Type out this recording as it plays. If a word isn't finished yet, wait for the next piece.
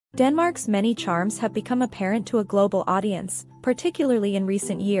Denmark's many charms have become apparent to a global audience, particularly in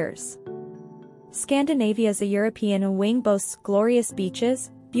recent years. Scandinavia as a European wing boasts glorious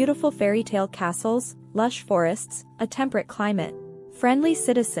beaches, beautiful fairy tale castles, lush forests, a temperate climate, friendly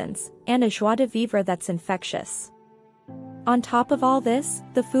citizens, and a joie de vivre that's infectious. On top of all this,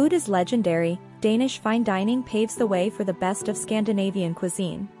 the food is legendary. Danish fine dining paves the way for the best of Scandinavian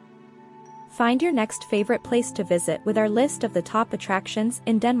cuisine. Find your next favorite place to visit with our list of the top attractions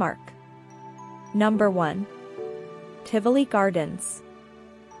in Denmark. Number 1. Tivoli Gardens.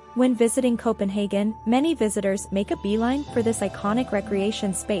 When visiting Copenhagen, many visitors make a beeline for this iconic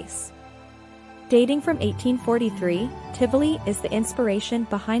recreation space. Dating from 1843, Tivoli is the inspiration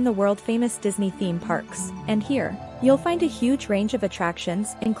behind the world-famous Disney theme parks, and here, you'll find a huge range of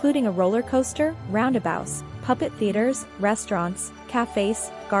attractions including a roller coaster, roundabouts, puppet theaters, restaurants,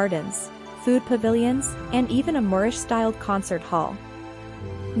 cafes, gardens, food pavilions, and even a Moorish-styled concert hall.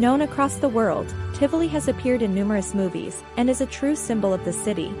 Known across the world, Tivoli has appeared in numerous movies and is a true symbol of the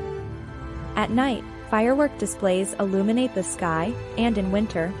city. At night, firework displays illuminate the sky, and in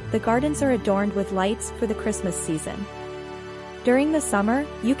winter, the gardens are adorned with lights for the Christmas season. During the summer,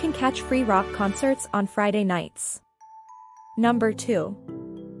 you can catch free rock concerts on Friday nights. Number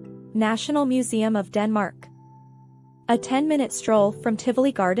 2. National Museum of Denmark. A 10-minute stroll from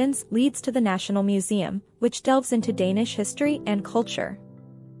Tivoli Gardens leads to the National Museum, which delves into Danish history and culture.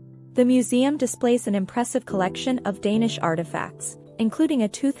 The museum displays an impressive collection of Danish artifacts, including a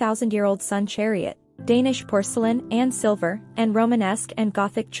 2,000-year-old sun chariot, Danish porcelain and silver, and Romanesque and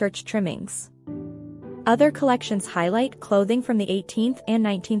Gothic church trimmings. Other collections highlight clothing from the 18th and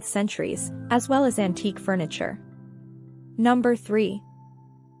 19th centuries, as well as antique furniture. Number 3.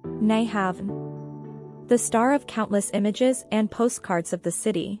 Nyhavn. The star of countless images and postcards of the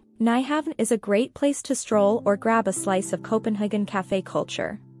city, Nyhavn is a great place to stroll or grab a slice of Copenhagen cafe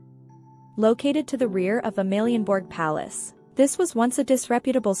culture. Located to the rear of Amalienborg Palace, this was once a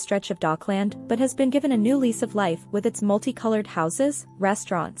disreputable stretch of dockland but has been given a new lease of life with its multicolored houses,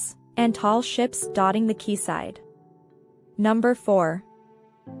 restaurants, and tall ships dotting the quayside. Number 4.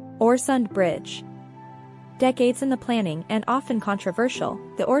 Øresund Bridge. Decades in the planning and often controversial,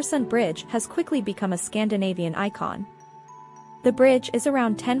 the Øresund Bridge has quickly become a Scandinavian icon. The bridge is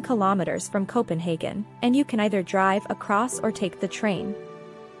around 10 kilometers from Copenhagen, and you can either drive across or take the train.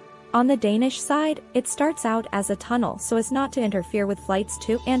 On the Danish side, it starts out as a tunnel so as not to interfere with flights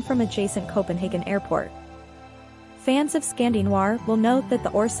to and from adjacent Copenhagen airport. Fans of Scandinoir will note that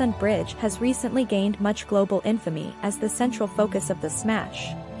the Øresund Bridge has recently gained much global infamy as the central focus of the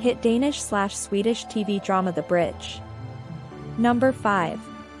smash hit Danish/Swedish TV drama The Bridge. Number 5.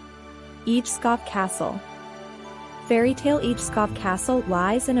 Egeskov Castle. Fairy tale Egeskov Castle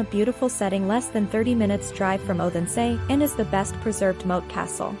lies in a beautiful setting less than 30 minutes drive from Odense and is the best preserved moat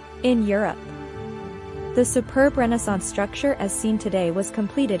castle in Europe. The superb Renaissance structure as seen today was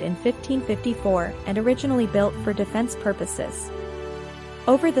completed in 1554 and originally built for defense purposes.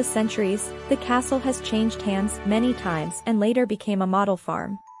 Over the centuries, the castle has changed hands many times and later became a model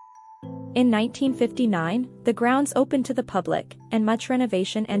farm. In 1959, the grounds opened to the public, and much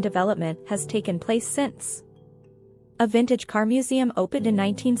renovation and development has taken place since. A vintage car museum opened in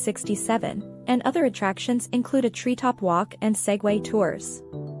 1967, and other attractions include a treetop walk and Segway tours.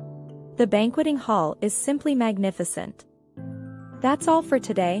 The banqueting hall is simply magnificent. That's all for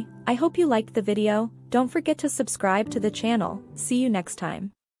today. I hope you liked the video. Don't forget to subscribe to the channel. See you next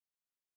time.